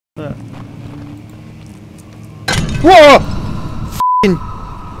There. Whoa! F***ing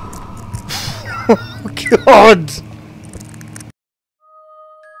oh God!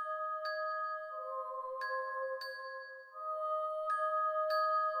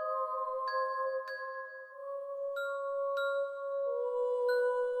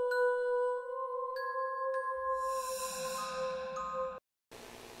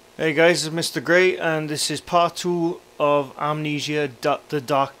 Hey guys, it's MrGrey and this is part 2 of Amnesia the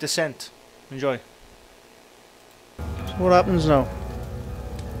Dark Descent. Enjoy. So what happens now?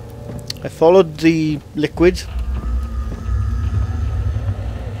 I followed the liquid.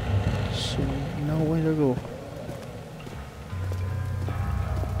 So now where do I go?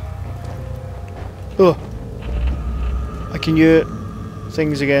 Oh! I can hear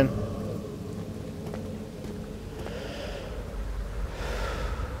things again.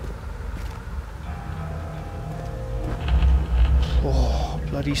 Oh,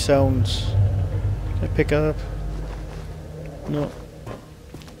 bloody sounds. Can I pick it up? No.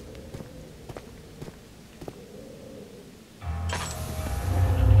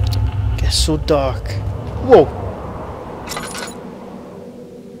 Gets so dark. Whoa!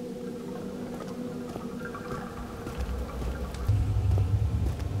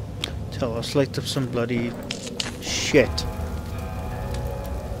 Tell us, light up some bloody shit.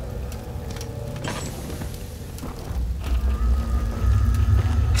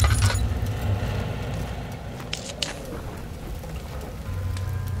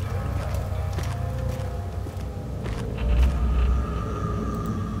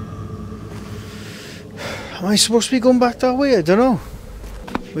 Am I supposed to be going back that way? I don't know.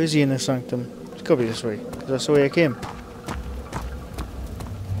 Where's the inner sanctum? It's gotta be this way, because that's the way I came.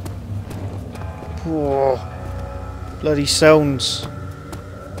 Whoa. Bloody sounds.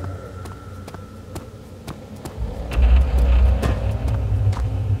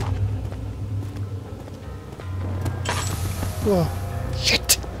 Whoa.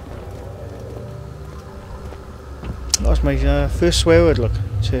 Shit! That was my first swear word, look.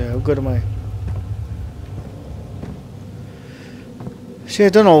 So how good am I? See, I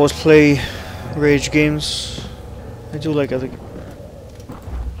don't always play rage games. I do like other...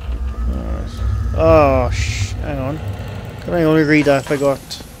 Oh, hang on. Can I only read that if I got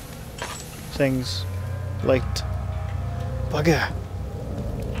things? Light. Bugger.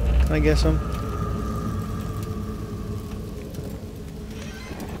 Can I get some?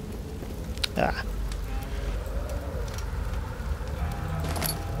 Ah.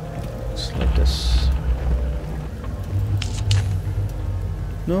 It's like this.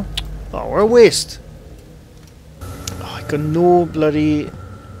 No? Oh, we're a waste. Oh, I got no bloody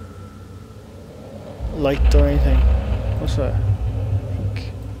light or anything. What's that?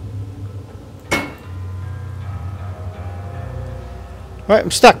 Pink. Right,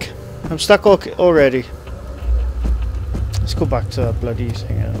 I'm stuck. I'm stuck already. Let's go back to that bloody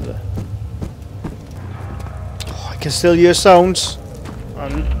thing over there. Oh, I can still hear sounds.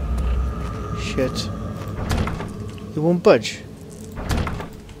 And shit. It won't budge.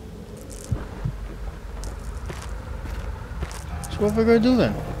 What am I going to do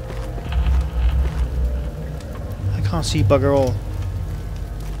then? I can't see bugger all.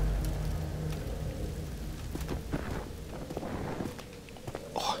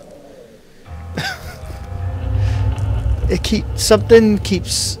 Oh. Something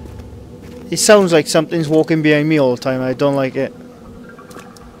keeps... It sounds like something's walking behind me all the time. I don't like it.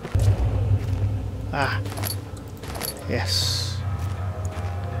 Ah. Yes.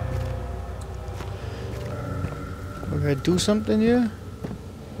 We're gonna do something here?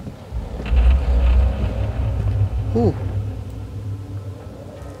 Ooh.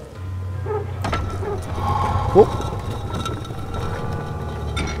 Whoop.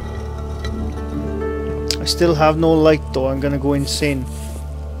 I still have no light though, I'm gonna go insane.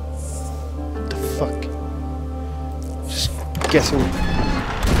 What the fuck? Just get through.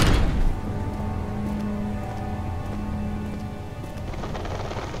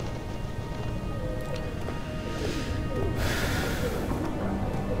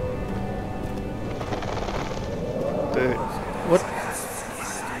 What?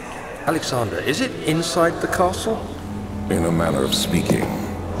 Alexander, is it inside the castle? In a manner of speaking.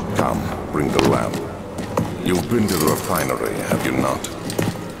 Come, bring the lamp. You've been to the refinery, have you not?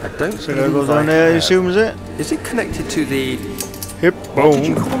 I don't So I gotta go down there, I assume, is it? Is it connected to the... Hip What did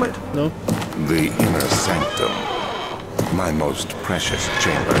you bone. call it? No. The inner sanctum. My most precious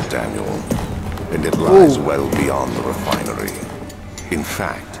chamber, Daniel. And it lies well beyond the refinery. In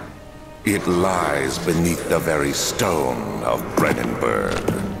fact, it lies beneath the very stone of Brennenburg.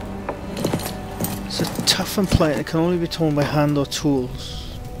 It's a tough implant. It can only be torn by hand or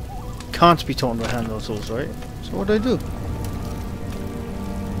tools. can't be taught to handle tools, right? So what do I do?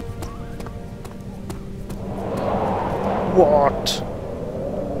 What?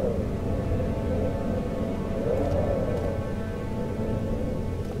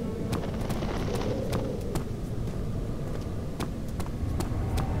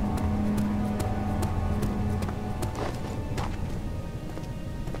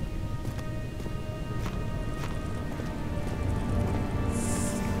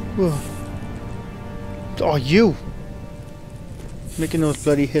 Whoa. Oh, you! Making those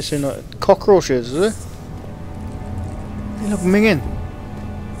bloody hissing cockroaches, is it? Hey, look, minging.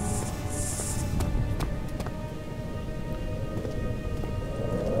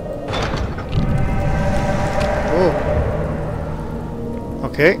 Oh.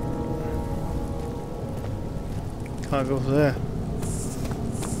 Okay. Can't go through there.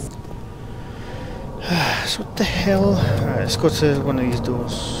 So what the hell? Alright, let's go to one of these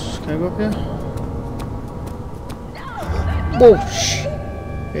doors. Can I go up here? Oh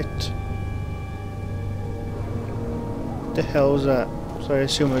shit! What the hell is that? So I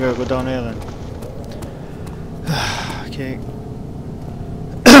assume I gotta go down here then. Okay.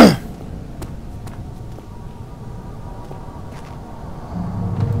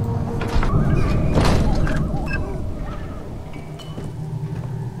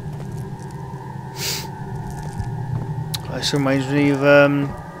 This reminds me of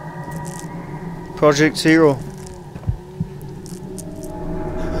Project Zero.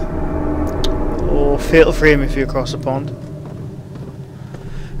 Or Fatal Frame if you're across the pond.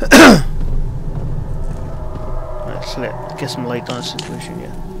 Let's get some light on the situation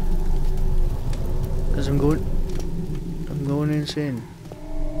here. Because I'm going insane.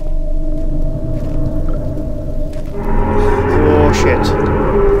 Oh shit.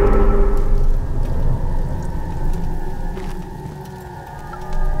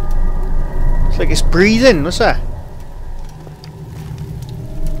 Like it's breathing, what's that?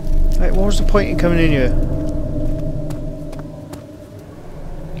 Right, what was the point in coming in here?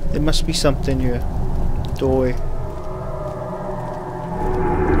 There must be something here. Doorway.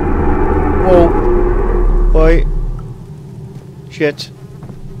 Whoa! Boy. Shit.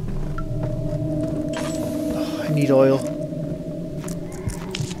 Oh, I need oil.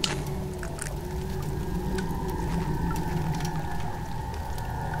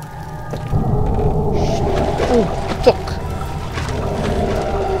 Oh, fuck!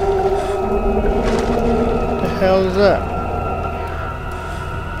 What the hell is that?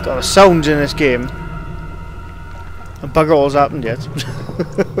 Got the sounds in this game. And bugger all's happened yet.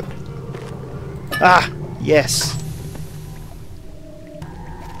 Ah! Yes!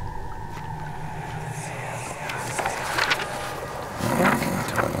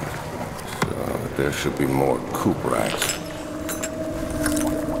 So there should be more coop rats.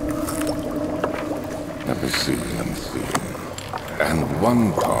 Let me see. And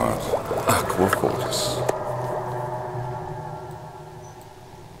one part aquafortis.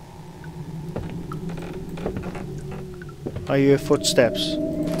 I hear footsteps.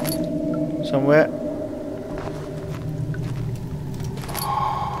 Somewhere.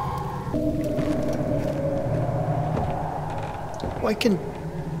 Why can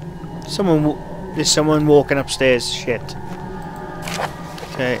there's someone walking upstairs? Shit.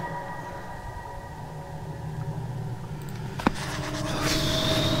 Okay.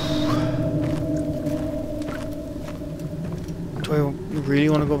 Do I really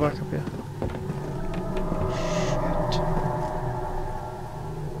want to go back up here? Shit.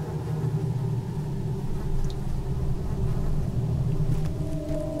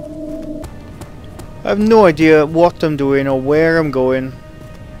 I have no idea what I'm doing or where I'm going.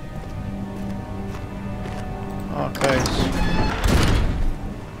 Archives.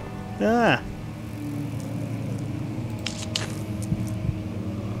 Ah.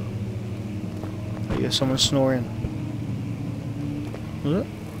 I hear someone snoring. Is it?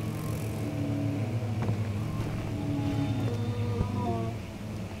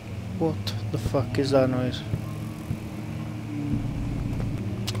 What the fuck is that noise?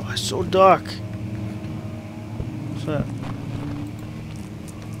 Oh, it's so dark. What's that?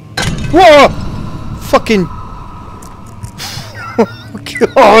 Whoa! Fucking... Oh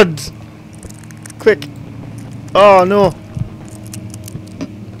god! Quick! Oh no!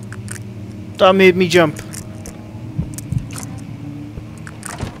 That made me jump.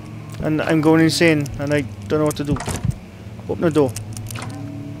 And I'm going insane and I don't know what to do. Open the door.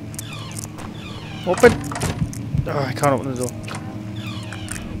 Open! Oh, I can't open the door.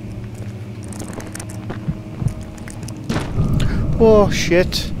 Oh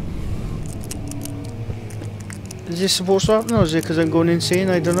shit. Is this supposed to happen or is it because I'm going insane?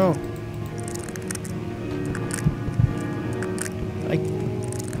 I don't know.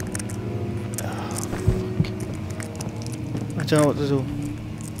 don't know what to do.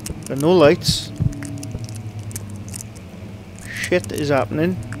 Got no lights. Shit is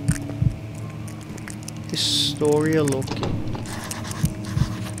happening. Historia Loki.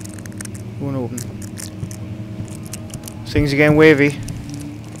 Won't open. Things are getting wavy.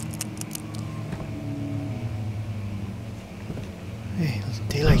 Hey,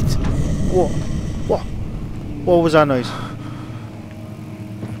 daylight. What? What? What was that noise?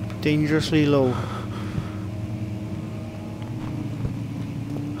 Dangerously low.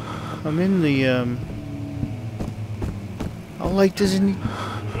 I'm in the how light is in?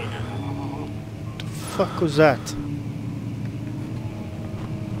 What the fuck was that?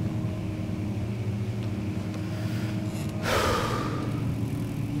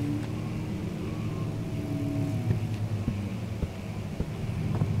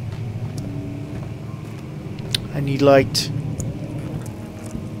 I need light.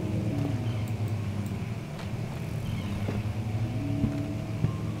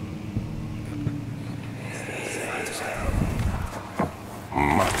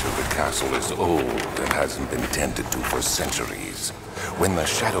 The castle is old and hasn't been tended to for centuries. When the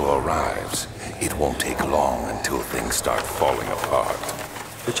shadow arrives, it won't take long until things start falling apart.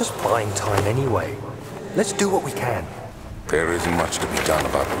 We're just buying time anyway. Let's do what we can. There isn't much to be done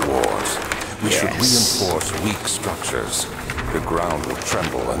about the wars. We should reinforce weak structures. The ground will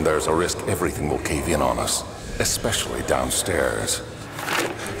tremble and there's a risk everything will cave in on us, especially downstairs.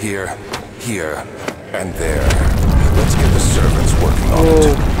 Here, here, and there. Let's get the servants working on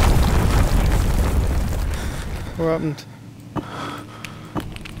it. What happened?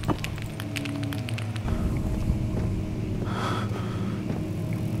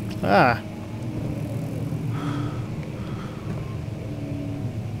 Ah.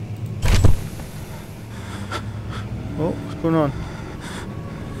 Oh, what's going on?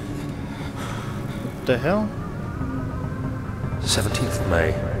 What the hell? 17th of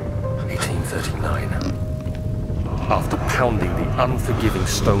May, 1839. After pounding the unforgiving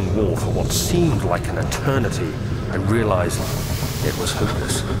stone wall for what seemed like an eternity, I realized it was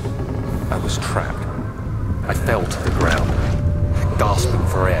hopeless. I was trapped. I fell to the ground, gasping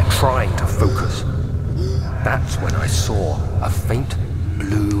for air, trying to focus. That's when I saw a faint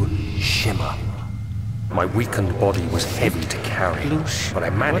blue shimmer. My weakened body was heavy to carry, but I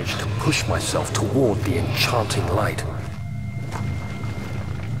managed to push myself toward the enchanting light.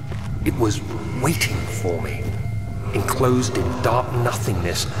 It was waiting for me. Enclosed in dark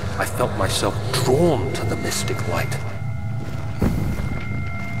nothingness, I felt myself drawn to the mystic light.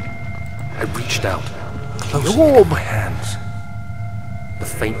 I reached out, closing my hands. The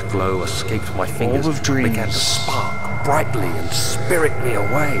faint glow escaped my fingers, began to spark brightly and spirit me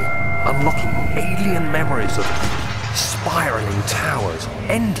away, unlocking alien memories of spiraling towers,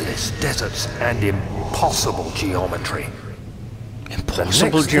 endless deserts, and impossible geometry.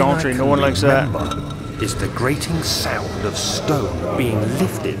 Impossible geometry, no one likes that. Is the grating sound of stone being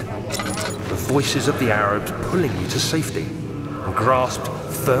lifted, the voices of the Arabs pulling me to safety, and grasped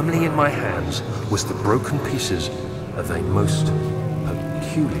firmly in my hands was the broken pieces of a most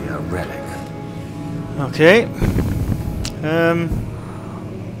peculiar relic. Okay.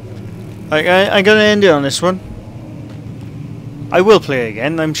 I'm gonna end it on this one. I will play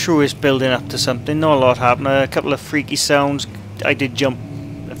again. I'm sure it's building up to something. Not a lot happened. A couple of freaky sounds. I did jump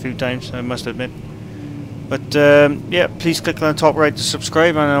a few times, I must admit. But yeah, please click on the top right to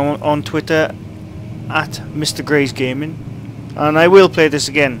subscribe, and I'm on Twitter at MrGrey's Gaming. And I will play this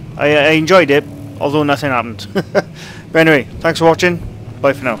again. I enjoyed it, although nothing happened. But anyway, thanks for watching.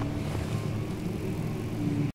 Bye for now.